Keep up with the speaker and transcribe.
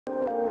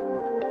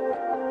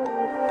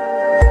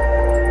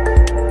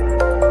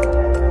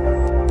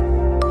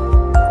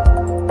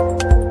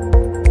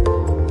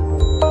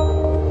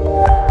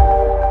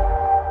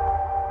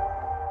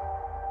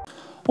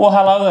Well,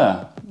 hello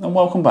there, and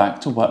welcome back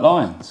to Wet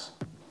Lines.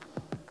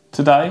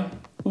 Today,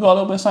 we've got a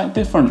little bit of something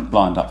different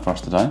lined up for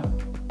us today.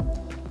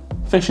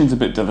 Fishing's a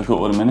bit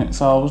difficult at the minute,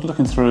 so I was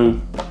looking through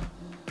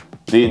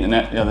the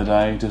internet the other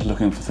day, just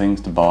looking for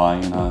things to buy,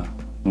 you know,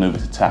 new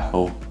bits of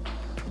tackle,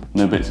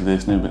 new bits of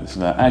this, new bits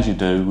of that. As you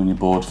do when you're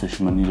bored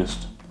fisherman, you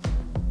just,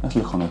 let's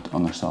look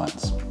on the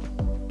sites. So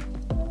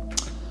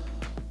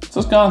I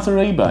was going through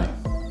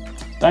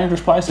eBay. Dangerous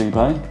place,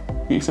 eBay.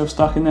 Get yourself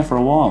stuck in there for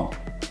a while.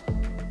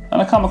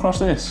 And I come across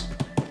this.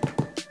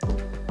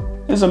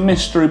 There's a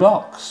mystery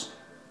box.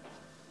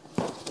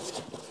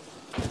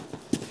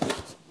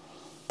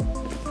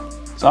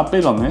 So I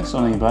bid on this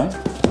on eBay.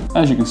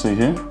 As you can see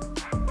here,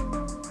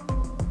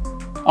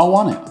 I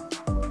won it.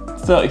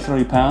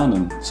 £33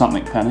 and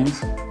something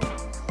pennies.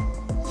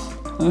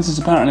 And this is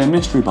apparently a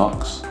mystery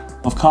box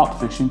of carp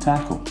fishing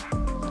tackle.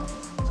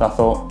 So I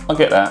thought, I'll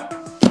get that.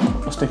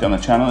 I'll stick it on the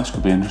channel, this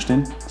could be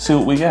interesting. See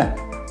what we get.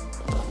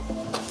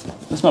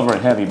 It's not a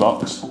very heavy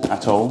box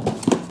at all.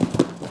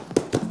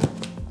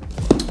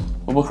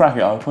 But we'll crack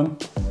it open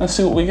and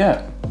see what we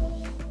get.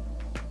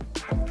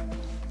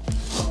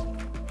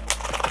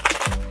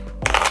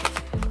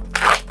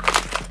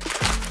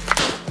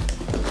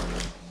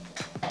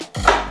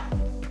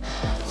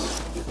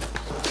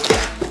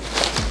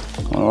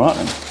 Alright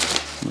then,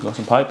 we've got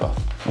some paper.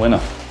 Winner.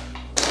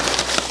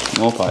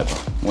 More paper.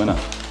 Winner.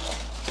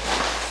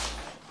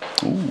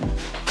 Ooh.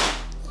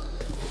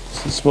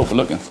 This is what we're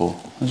looking for.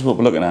 This is what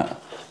we're looking at.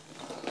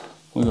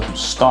 We've got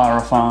some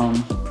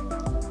styrofoam.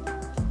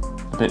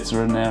 The bits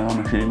are in there,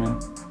 I'm assuming.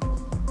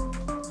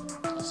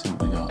 Let's see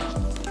what we got.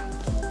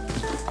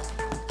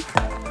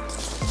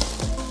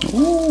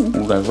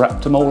 Ooh, they've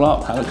wrapped them all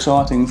up. How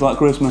exciting, it's like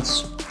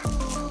Christmas.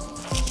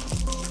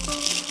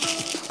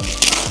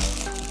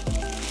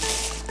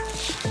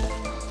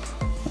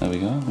 There we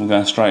go. We're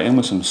going straight in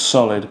with some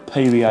solid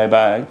PVA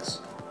bags.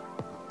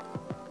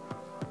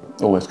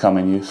 Always come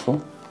in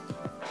useful.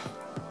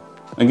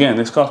 Again,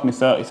 this cost me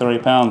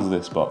 £33 of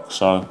this box,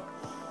 so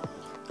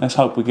let's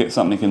hope we get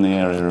something in the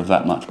area of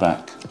that much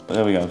back. But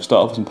there we go,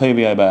 start off with some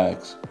PVA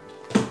bags.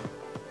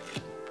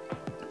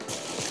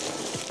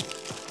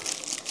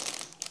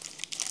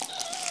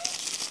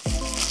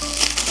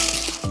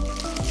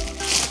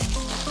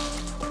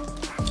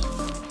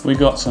 We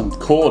got some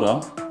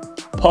Corda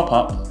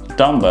pop-up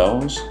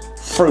dumbbells,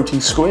 fruity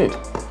squid.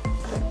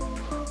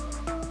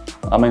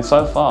 I mean,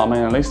 so far,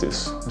 at least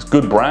it's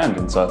good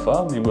branding so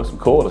far. You've got some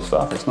Corda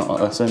stuff. It's not like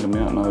they're sending me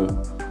out no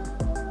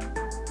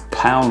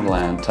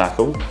Poundland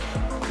tackle.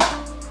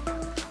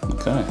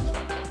 Okay.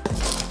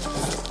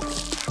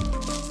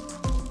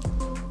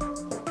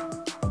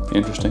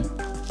 Interesting.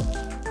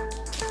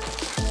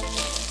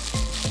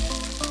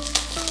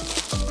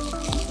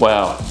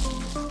 Wow.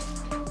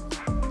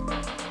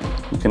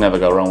 You can never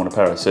go wrong with a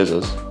pair of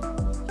scissors.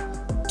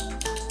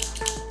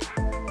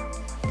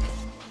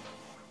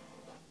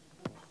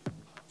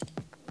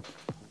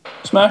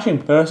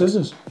 Smashing pair of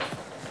scissors.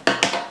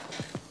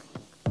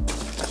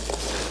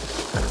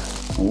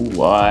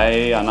 Ooh,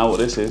 I know what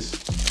this is.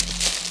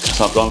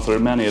 Because I've gone through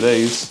many of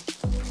these.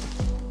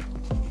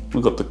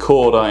 We've got the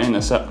Corda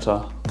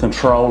Interceptor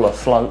controller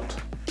float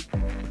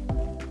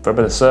for a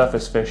bit of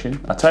surface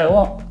fishing. I tell you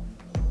what,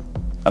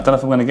 I don't know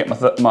if I'm going to get my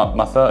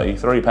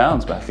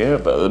 £33 back here,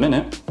 but at the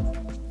minute,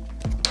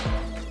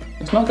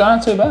 it's not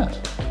going too bad.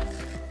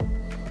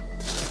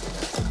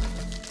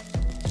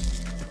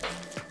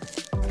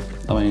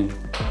 I mean,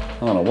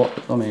 I don't know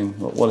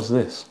what is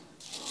this?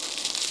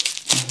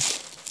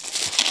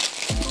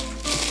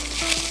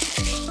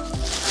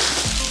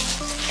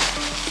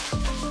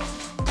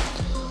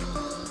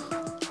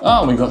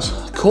 Oh, we got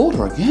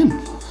Corda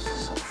again.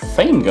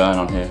 Theme going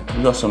on here.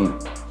 We've got some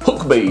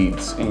hook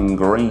beads in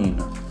green.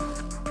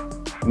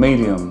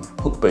 Medium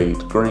hook bead,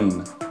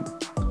 green.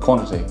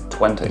 Quantity,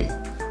 20.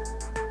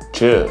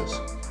 Cheers.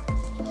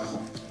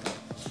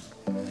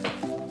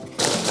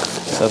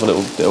 Let's have a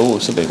little, oh,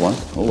 it's a big one.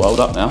 Oh, hold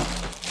up now.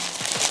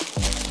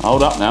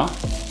 Hold up now.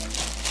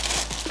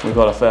 We've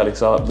got a fairly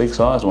big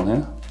sized one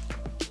here.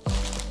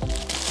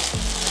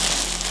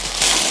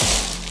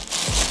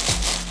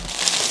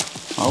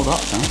 Hold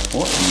up now.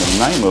 What in the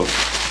name of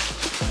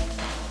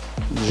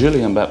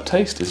Julian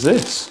Baptiste is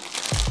this?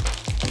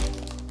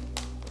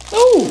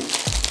 Oh!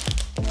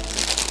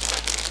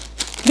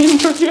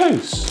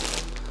 Introduce!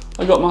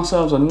 I got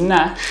myself a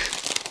Nash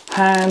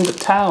hand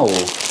towel.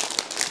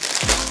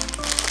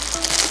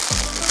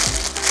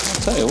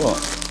 I'll tell you what.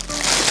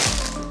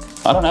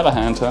 I don't have a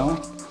hand towel.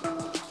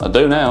 I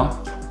do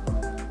now.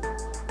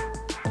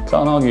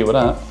 Can't argue with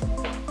that.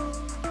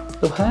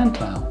 Little hand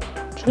towel.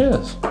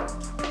 Cheers.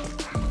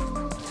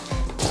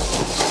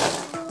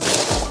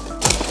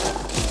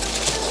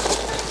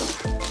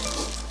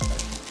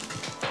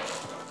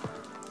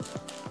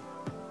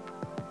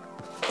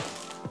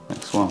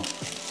 Next one.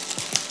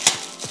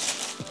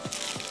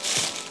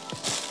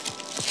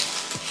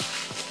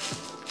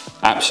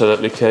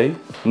 Absolutely key.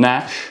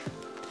 Nash,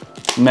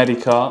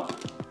 Medicarp,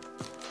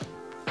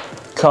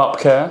 Carp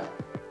Care.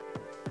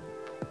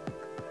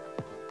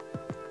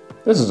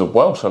 This is a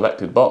well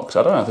selected box.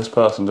 I don't know if this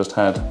person just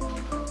had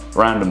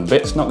random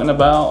bits knocking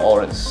about,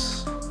 or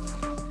it's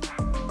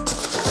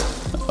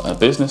a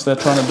business they're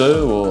trying to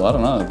do, or I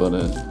don't know, but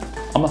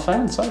I'm a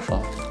fan so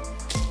far.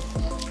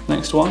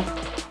 Next one.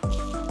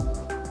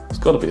 It's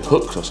got to be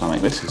hooks or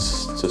something. This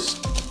is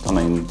just, I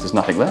mean, there's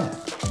nothing there.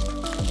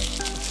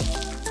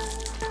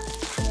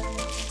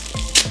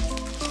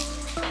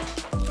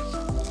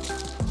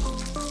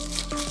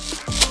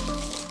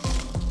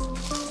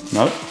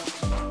 No.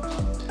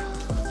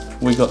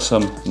 We got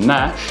some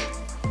Nash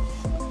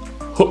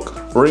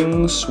hook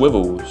ring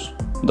swivels.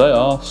 They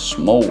are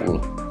small.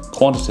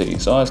 Quantity,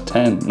 size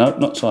 10. No,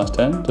 not size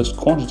 10, just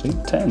quantity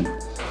 10.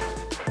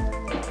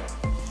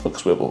 Hook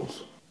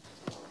swivels.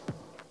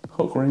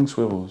 Hook ring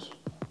swivels.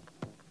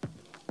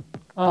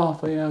 Oh,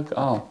 but yeah,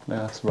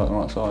 that's the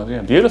right size.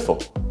 Yeah,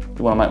 beautiful.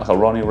 You want to make like a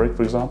Ronnie rig,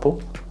 for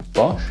example?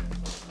 Bosh.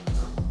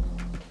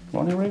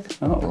 Ronnie rig?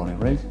 No, not Ronnie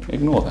rig.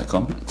 Ignore that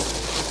comment.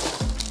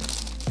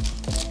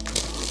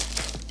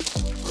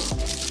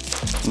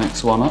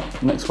 Next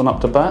one up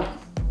to bat.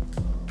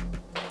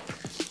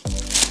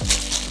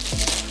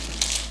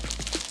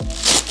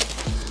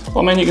 Well,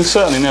 I mean, you can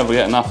certainly never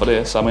get enough of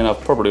this. I mean, I've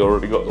probably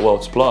already got the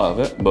world supply of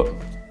it, but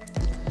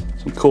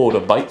some Corda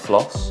bait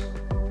floss.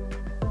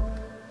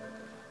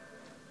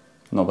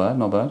 Not bad,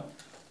 not bad.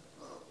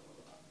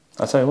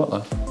 I tell you what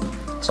though,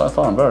 so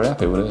far I'm very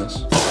happy with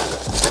this.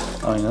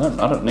 I mean,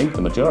 I don't need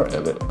the majority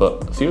of it,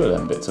 but a few of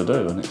them bits I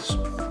do, and it's...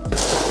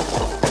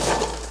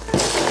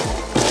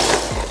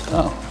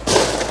 Oh.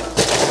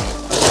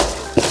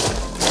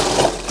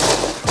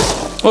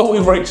 Well,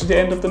 we've reached the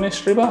end of the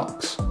mystery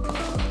box.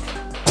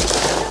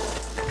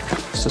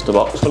 It's just a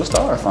box full of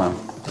styrofoam.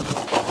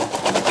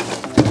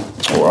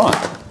 All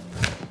right.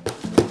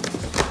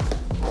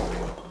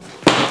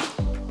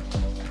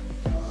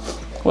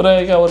 Well, there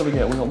you go. What do we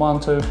get? We got 1,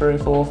 2, 3,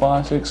 4,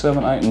 5, 6,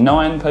 7, 8,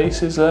 9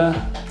 pieces there.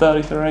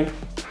 33.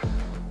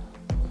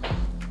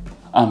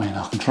 I mean,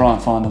 I can try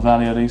and find the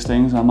value of these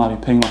things. I might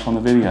be pinging up on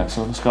the video.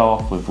 So let's go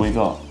off with. We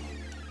got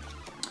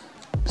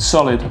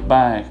solid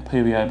bag,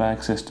 PVA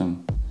bag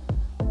system.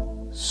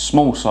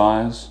 Small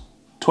size,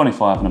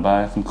 25 in a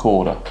bag from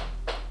Corda.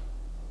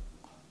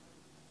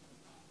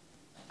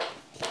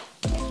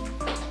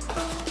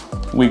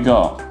 We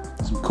got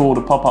some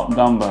Corda pop-up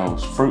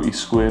dumbbells, Fruity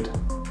Squid,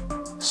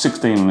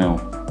 16mm.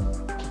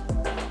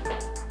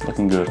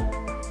 Looking good.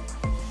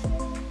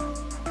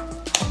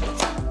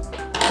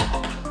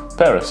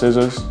 Pair of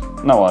scissors,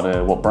 no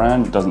idea what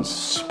brand, it doesn't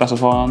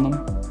specify on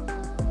them.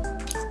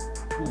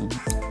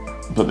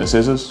 But the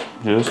scissors,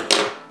 cheers.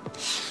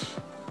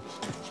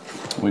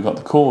 We got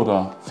the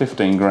Corda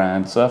 15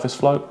 grand surface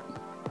float.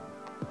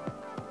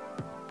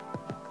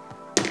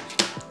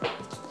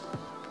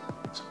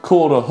 Some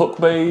Corda hook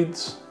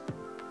beads.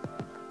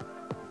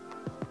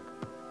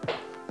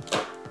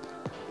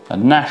 A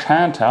Nash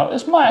hand towel.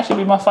 This might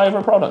actually be my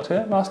favourite product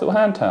here. Nice little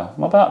hand towel.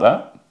 How about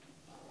that?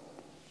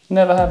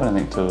 Never have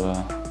anything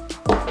to,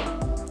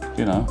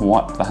 you know,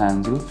 wipe the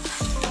hands with.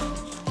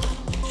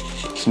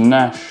 Some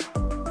Nash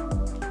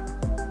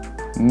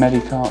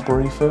Medicarp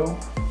refill.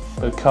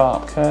 Bit of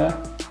Carp care.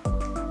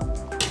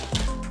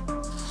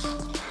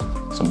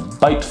 Some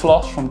bait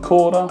floss from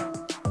Corda.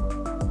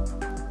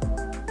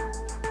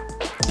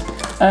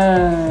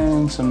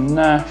 And some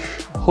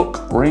Nash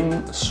hook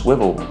ring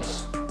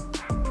swivels.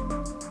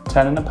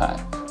 10 in a pack.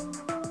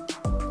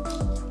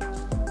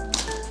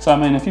 So I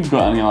mean, if you've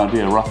got any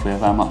idea roughly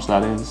of how much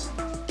that is,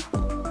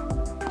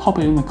 pop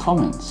it in the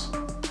comments.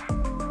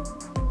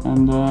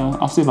 And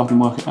I'll see if I can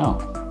work it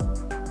out.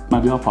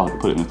 Maybe I'll probably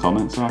put it in the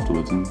comments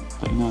afterwards and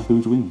let you know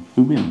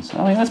who wins.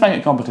 I mean, let's make it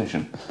a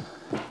competition.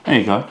 There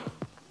you go.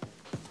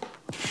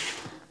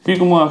 If you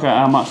can work out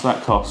how much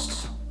that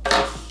costs,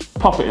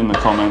 pop it in the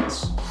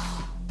comments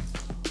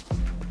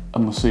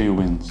and we'll see who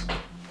wins.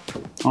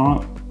 All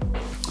right.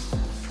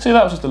 See,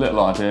 that was just a little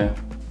idea.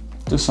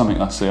 Just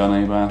something I see on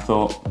eBay. I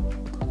thought,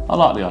 I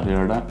like the idea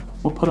of that.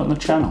 We'll put it on the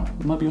channel.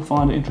 Maybe you'll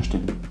find it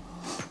interesting.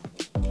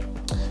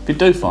 If you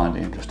do find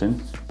it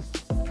interesting,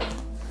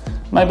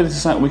 maybe this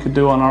is something we could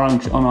do on our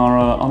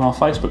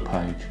Facebook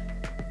page.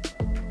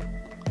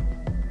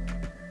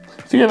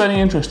 If you have any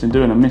interest in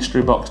doing a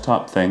mystery box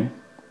type thing,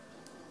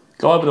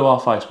 go over to our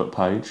Facebook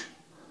page.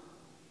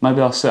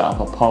 Maybe I'll set up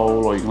a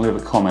poll, or you can leave a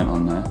comment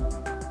on there.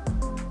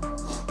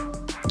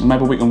 And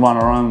maybe we can run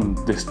our own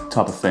this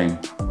type of thing.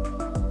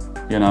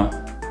 You know,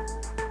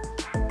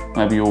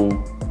 maybe you'll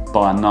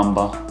buy a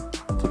number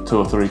for 2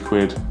 or 3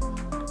 quid.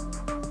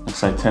 Let's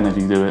say 10 of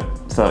you do it,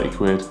 30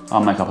 quid.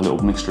 I'll make up a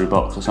little mystery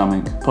box or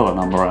something, pull a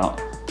number out.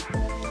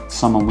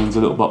 Someone wins a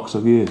little box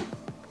of gear.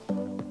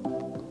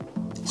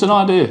 It's an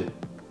idea.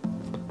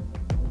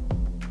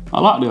 I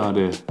like the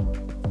idea.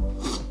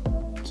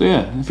 So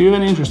yeah, if you have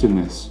any interest in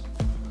this,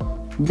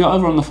 go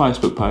over on the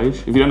Facebook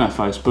page. If you don't have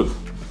Facebook,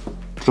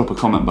 drop a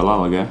comment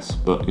below, I guess,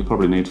 but you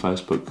probably need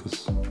Facebook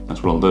because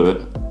that's where I'll do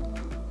it.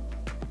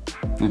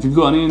 And if you've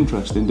got any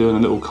interest in doing a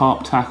little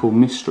Carp tackle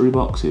mystery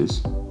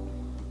boxes,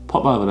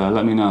 pop over there,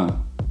 let me know.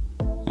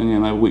 And yeah,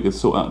 maybe we could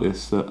sort out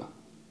this, because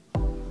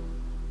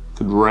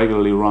could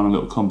regularly run a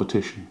little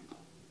competition.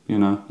 You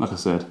know, like I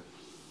said,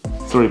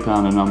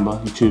 £3 a number,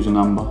 you choose a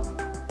number.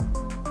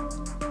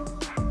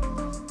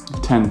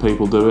 If 10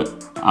 people do it,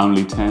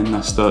 only 10,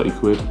 that's 30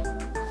 quid.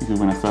 You could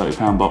win a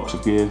 £30 box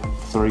of gear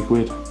for 3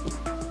 quid.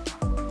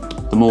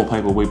 The more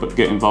people we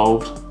get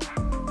involved,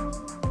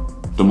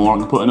 the more I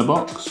can put in a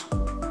box.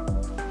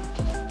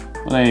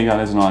 Well, there you go,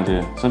 there's an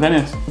idea. So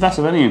if that's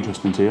of any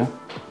interest to you,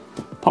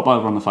 pop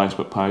over on the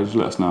Facebook page,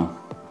 let us know.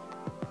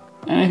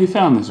 And if you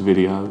found this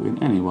video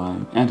in any way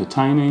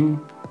entertaining,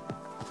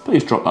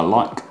 please drop that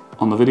like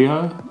on the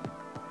video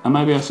and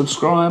maybe a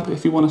subscribe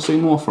if you want to see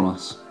more from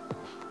us.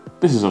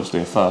 This is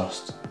obviously a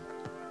first.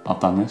 I've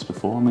done this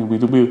before. I mean,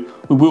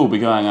 we will be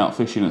going out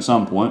fishing at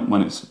some point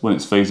when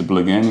it's feasible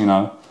again. You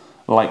know,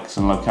 lakes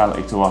and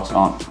locality to us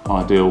aren't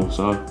ideal.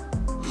 So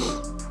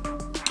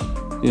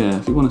yeah,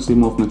 if you want to see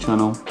more from the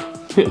channel,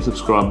 hit the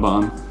subscribe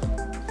button,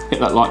 hit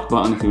that like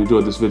button if you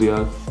enjoyed this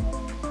video.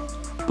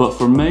 But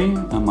from me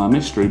and my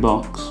mystery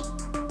box,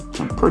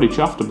 which I'm pretty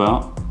chuffed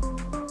about,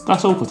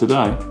 that's all for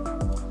today.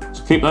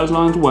 So keep those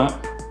lines wet.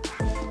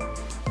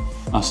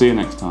 I'll see you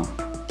next time.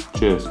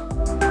 Cheers.